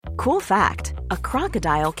Cool fact, a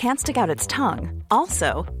crocodile can't stick out its tongue.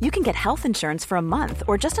 Also, you can get health insurance for a month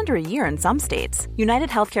or just under a year in some states. United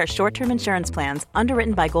Healthcare short-term insurance plans,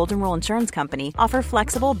 underwritten by Golden Rule Insurance Company, offer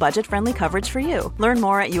flexible, budget-friendly coverage for you. Learn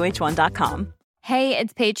more at uh1.com. Hey,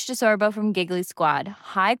 it's Paige DeSorbo from Giggly Squad.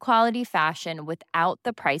 High quality fashion without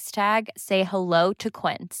the price tag. Say hello to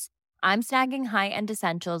Quince. I'm snagging high-end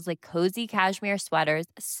essentials like cozy cashmere sweaters,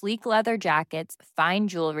 sleek leather jackets, fine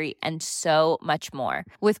jewelry, and so much more.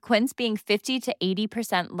 With Quince being 50 to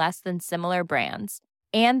 80% less than similar brands.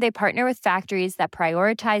 And they partner with factories that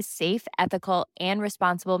prioritize safe, ethical, and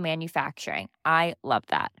responsible manufacturing. I love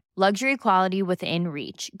that. Luxury quality within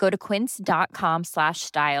reach. Go to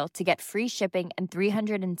quince.com/style to get free shipping and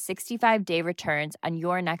 365-day returns on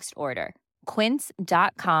your next order.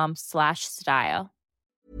 Quince.com/style.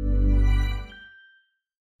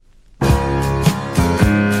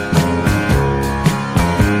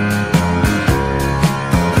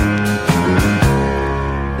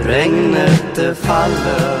 Regnet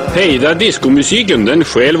faller. Hejda diskomusiken, den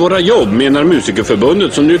stjäl våra jobb, menar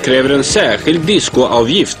Musikerförbundet, som nu kräver en särskild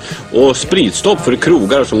diskoavgift och spritstopp för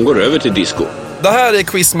krogar som går över till disco. Det här är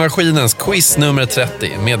Quizmaskinens quiz nummer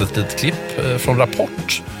 30 med ett litet klipp från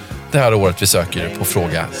Rapport. Det här året vi söker på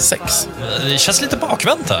fråga 6. Det känns lite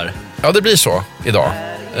bakvänt här. Ja, det blir så idag.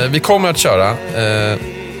 Vi kommer att köra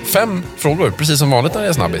 5 frågor, precis som vanligt när det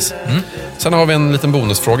är snabbis. Sen har vi en liten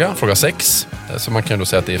bonusfråga, fråga 6. Så man kan då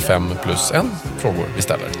säga att det är 5 plus 1 frågor vi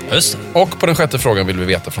ställer. Just. Och på den sjätte frågan vill vi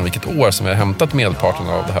veta från vilket år som vi har hämtat medparten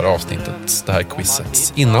av det här avsnittet, det här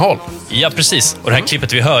quizets innehåll. Ja, precis. Och det här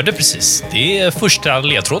klippet vi hörde precis, det är första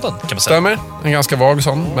ledtråden, kan man säga. Stämmer, en ganska vag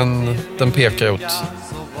sån, men den pekar åt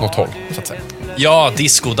något håll, så att säga. Ja,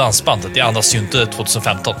 disco och dansbandet, det andas ju inte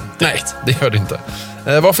 2015. Nej, det gör det inte.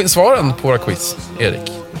 Vad finns svaren på våra quiz,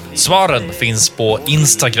 Erik? Svaren finns på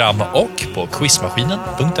Instagram och på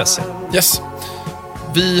quizmaskinen.se. Yes.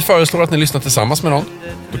 Vi föreslår att ni lyssnar tillsammans med någon.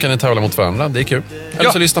 Då kan ni tävla mot varandra, det är kul.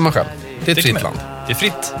 Eller så lyssnar man själv. Det är ett fritt land. Det är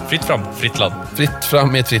fritt fram, fritt land. Fritt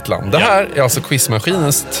fram i ett fritt land. Det här är alltså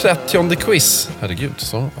Quizmaskinens 30:e quiz. Herregud,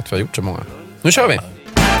 så att vi har gjort så många. Nu kör vi!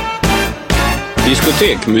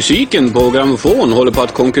 Diskotekmusiken på grammofon håller på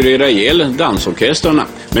att konkurrera ihjäl dansorkestrarna.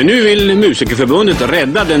 Men nu vill Musikerförbundet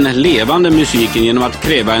rädda den levande musiken genom att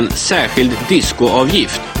kräva en särskild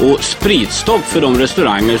discoavgift och spritstopp för de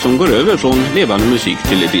restauranger som går över från levande musik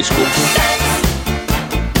till disco.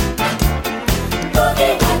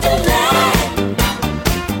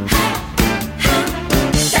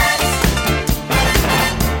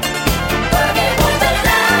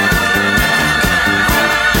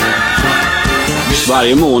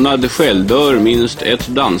 Varje månad självdör minst ett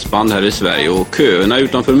dansband här i Sverige och köerna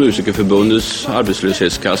utanför Musikerförbundets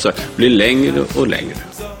arbetslöshetskassa blir längre och längre.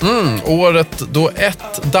 Året då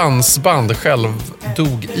ett dansband själv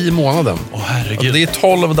dog i månaden. Herregud. Och det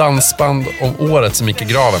är 12 dansband om året som gick i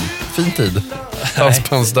graven. Fin tid.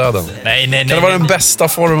 Dansbandsdöden. Nej. Kan det vara den bästa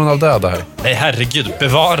formen av död här? Nej, herregud.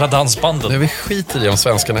 Bevara dansbanden. Nej, vi skiter i om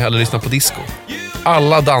svenskarna heller lyssnar på disco.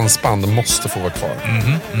 Alla dansband måste få vara kvar.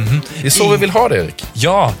 Det är så vi vill ha det, Erik.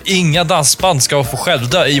 Ja, inga dansband ska få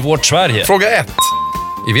självdö i vårt Sverige. Fråga 1.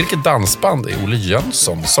 I vilket dansband är Olle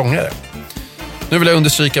Jönsson sångare? Nu vill jag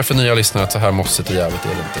understryka för nya lyssnare att så här mossigt och jävligt är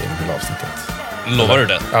det inte i hela avsnittet. Lovar du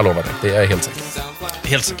det? Jag lovar det, det är helt säkert.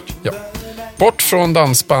 Helt säkert. Ja. Bort från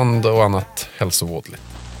dansband och annat hälsovådligt.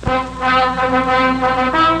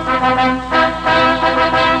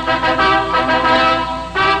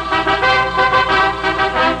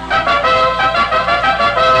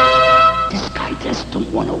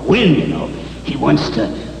 Want to win, you know. He wants to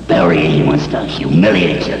bury you. He wants to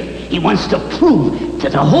humiliate you. He wants to prove to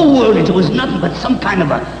the whole world that it was nothing but some kind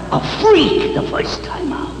of a freak the first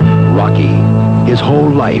time out. Rocky, his whole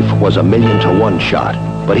life was 1,000,000 to 1 shot,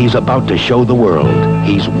 but he's about to show the world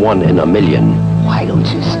he's 1 in 1,000,000. Why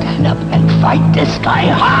don't you stand up and fight this guy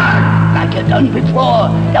hard like you done before?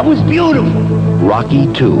 That was beautiful. Rocky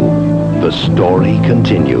 2, the story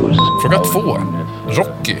continues. Fråga 2.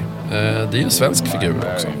 Rocky. Det är ju en svensk figur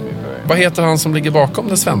också. Vad heter han som ligger bakom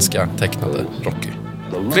den svenska tecknade Rocky?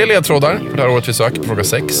 Fler ledtrådar för det här året vi söker på fråga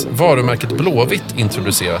 6. Varumärket Blåvitt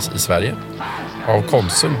introduceras i Sverige av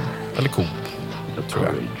Konsum eller Coop, tror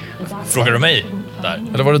jag. Frågar du mig där?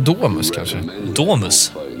 Eller var det Domus kanske?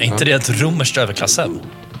 Domus? Är inte det ett romerskt överklasshem?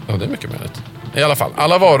 Ja, det är mycket möjligt. I alla fall,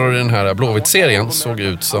 alla varor i den här Blåvitt-serien såg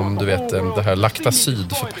ut som, du vet, det här Lacta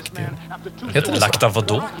Syd-förpackningen. Heter det Lakta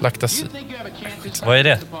vadå? Laktasid. Vad är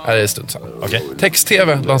det? Det är stund sedan. Okej.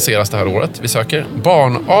 Text-tv lanseras det här året. Vi söker.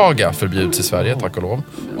 Barnaga förbjuds i Sverige, tack och lov.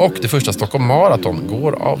 Och det första Stockholm Marathon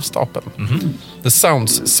går av stapeln. The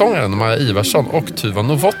Sounds-sångaren Maja Ivarsson och Tuva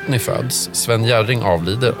Novotny föds. Sven Jerring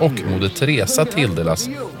avlider och Moder Teresa tilldelas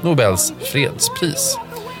Nobels fredspris.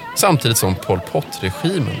 Samtidigt som Pol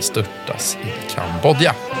Pot-regimen störtas i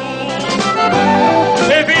Kambodja.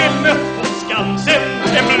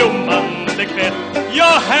 En blommande kväll.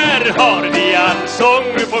 Ja, här har vi en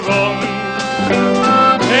sång på gång.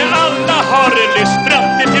 Alla har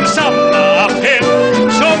lystrat till samma appell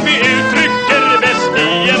som vi uttrycker bäst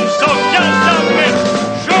i en sång.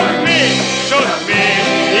 Sjung med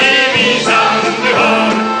i visan du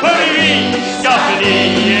hör, för vi ska bli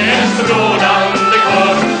en strålande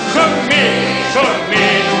kör. Sjung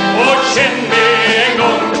med och känn med en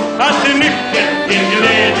gång att nyckeln till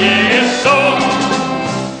glädje är sång.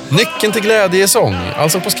 Nyckeln till glädje är sång.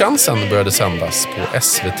 Alltså på Skansen började sändas på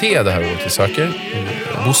SVT det här året vi söker.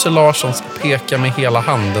 Bosse Larssons peka med hela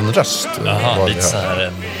handen röst. Jaha, lite så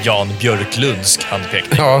här Jan Björklundsk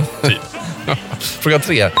handpekning. Ja. Typ. Fråga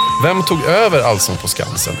 3. Vem tog över Allsång på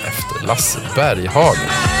Skansen efter Lasse Berghagen?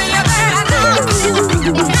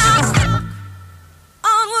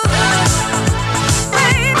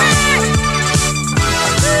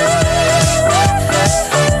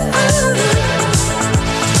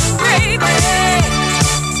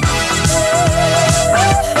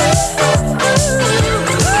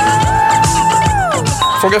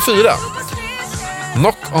 Fråga 4.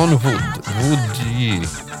 Knock on wood. Woody.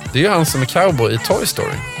 Det är ju han som är cowboy i Toy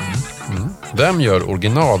Story. Vem gör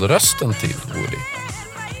originalrösten till Woody?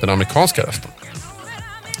 Den amerikanska rösten.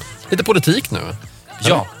 Lite politik nu.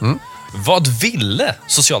 Ja. Vad ville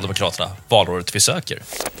Socialdemokraterna valåret vi söker?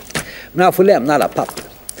 Men jag får lämna alla papper.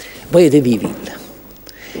 Vad är det vi vill?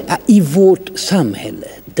 Ja, i vårt samhälle,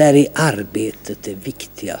 där är arbetet det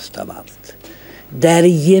viktigaste av allt. Där är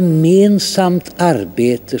gemensamt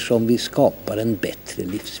arbete som vi skapar en bättre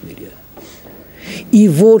livsmiljö. I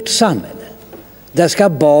vårt samhälle, där ska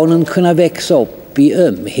barnen kunna växa upp i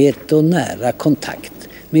ömhet och nära kontakt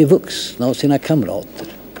med vuxna och sina kamrater.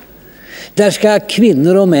 Där ska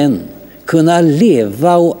kvinnor och män kunna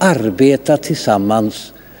leva och arbeta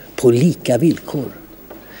tillsammans på lika villkor.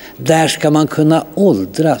 Där ska man kunna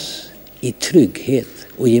åldras i trygghet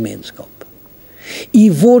och gemenskap. I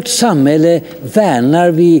vårt samhälle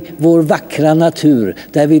värnar vi vår vackra natur.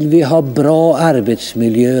 Där vill vi ha bra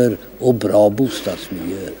arbetsmiljöer och bra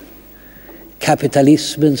bostadsmiljöer.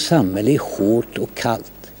 Kapitalismens samhälle är hårt och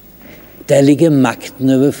kallt. Där ligger makten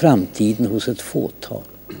över framtiden hos ett fåtal.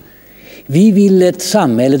 Vi vill ett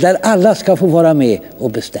samhälle där alla ska få vara med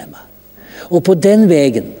och bestämma. Och på den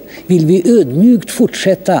vägen vill vi ödmjukt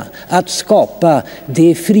fortsätta att skapa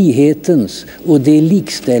det frihetens och det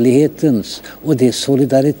likställighetens och det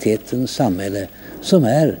solidaritetens samhälle som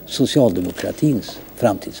är socialdemokratins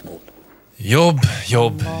framtidsmål.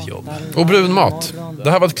 Jobb. Och brun mat.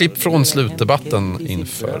 Det här var ett klipp från slutdebatten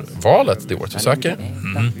inför valet det året vi söker.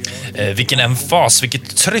 Vilken emfas,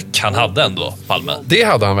 vilket tryck han hade ändå, Palme. Det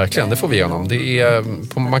hade han verkligen, det får vi igenom. Det är,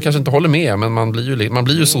 man kanske inte håller med, men man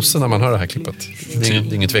blir ju sosse när man hör det här klippet. Det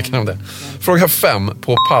är ingen tvekan om det. Fråga 5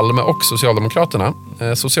 på Palme och Socialdemokraterna.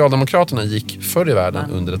 Socialdemokraterna gick förr i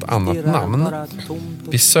världen under ett annat namn.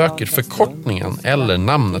 Vi söker förkortningen eller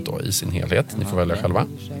namnet då i sin helhet. Ni får välja själva.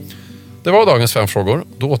 Det var dagens 5 frågor.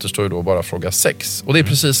 Då återstår ju då bara fråga 6. Och det är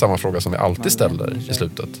precis samma fråga som vi alltid ställer i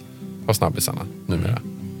slutet av snabbisarna numera.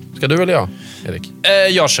 Ska du eller jag, Erik?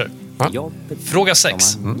 Jag kör. Fråga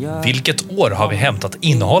 6. Vilket år har vi hämtat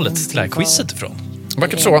innehållet till det här quizet ifrån?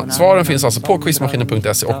 Vackert så. Svaren finns alltså på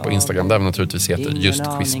quizmaskinen.se och på Instagram, där vi naturligtvis heter just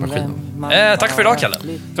Quizmaskinen. Tack för idag, Kalle.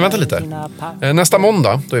 Vänta lite. Nästa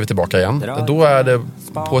måndag, då är vi tillbaka igen. Då är det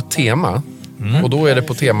på ett tema. Och då är det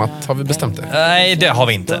på temat, har vi bestämt det? Nej, det har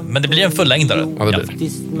vi inte. Men det blir en fullängdare. Ja, det blir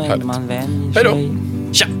det. Härligt. Hej då!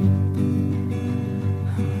 Tja!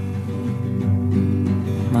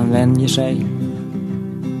 Man vänjer sig.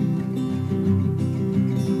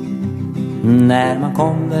 När man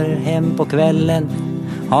kommer hem på kvällen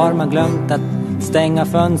har man glömt att stänga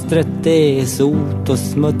fönstret. Det är sot och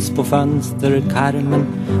smuts på fönsterkarmen,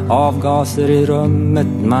 avgaser i rummet.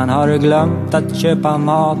 Man har glömt att köpa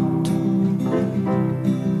mat.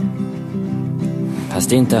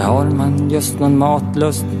 Fast inte har man just någon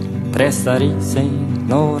matlust, pressar i sig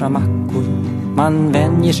några mackor. Man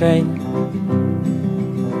vänjer sig.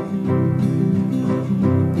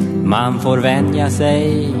 Man får vänja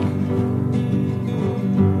sig.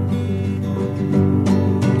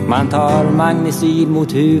 Man tar magnecyl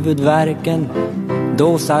mot huvudvärken.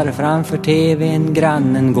 dåsar framför tvn,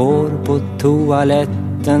 grannen går på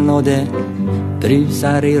toaletten och det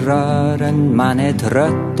brusar i rören. Man är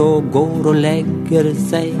trött och går och lägger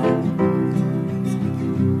sig.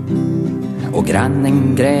 Och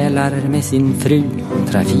grannen grälar med sin fru.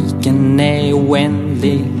 Trafiken är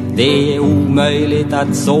oändlig, det är omöjligt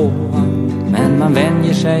att sova. Men man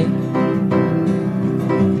vänjer sig.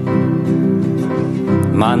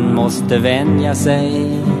 Man måste vänja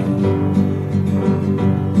sig.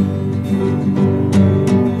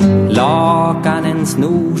 Lakanen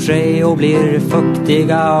snor sig och blir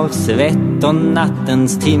fuktiga av svett och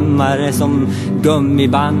nattens timmar är som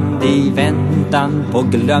gummiband i väntan på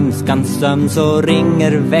glömskans sömn. Så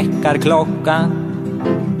ringer väckarklockan.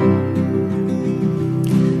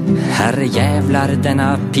 Herre jävlar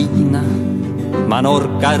denna pina. Man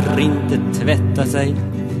orkar inte tvätta sig.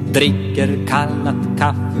 Dricker kallat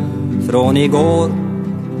kaffe från igår.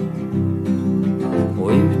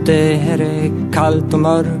 Och ute är det kallt och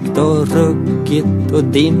mörkt och ruggigt och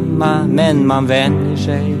dimma. Men man vänjer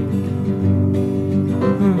sig.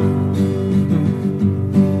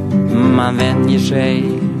 Man vänjer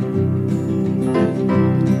sig.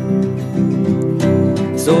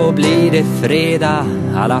 Så blir det fredag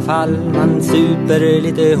i alla fall. Man super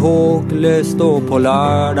lite håglöst och på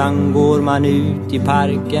lördagen går man ut i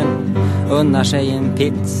parken. Unnar sig en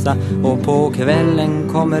pizza och på kvällen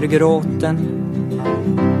kommer gråten.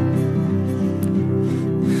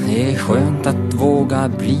 Det är skönt att våga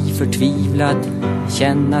bli förtvivlad,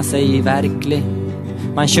 känna sig verklig.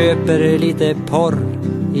 Man köper lite porr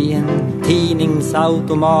i en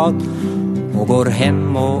tidningsautomat och går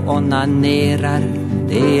hem och onanerar.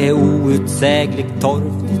 Det är outsägligt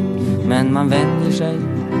torftigt, men man vänjer sig.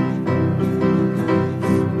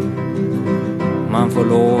 Man får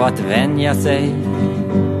lov att vänja sig.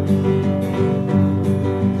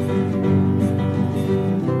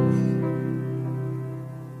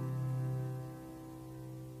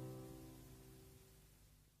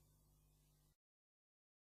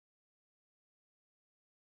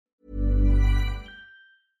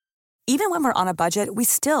 Even when we're on a budget, we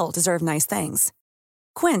still deserve nice things.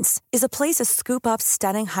 Quince is a place to scoop up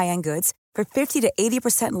stunning high-end goods for 50 to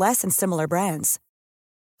 80% less than similar brands.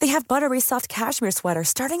 They have buttery soft cashmere sweaters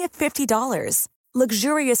starting at $50,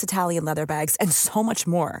 luxurious Italian leather bags, and so much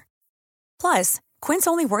more. Plus, Quince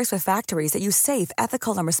only works with factories that use safe,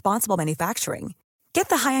 ethical, and responsible manufacturing. Get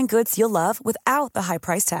the high-end goods you'll love without the high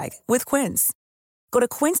price tag with Quince. Go to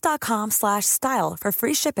quince.com/style for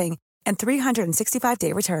free shipping and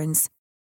 365-day returns.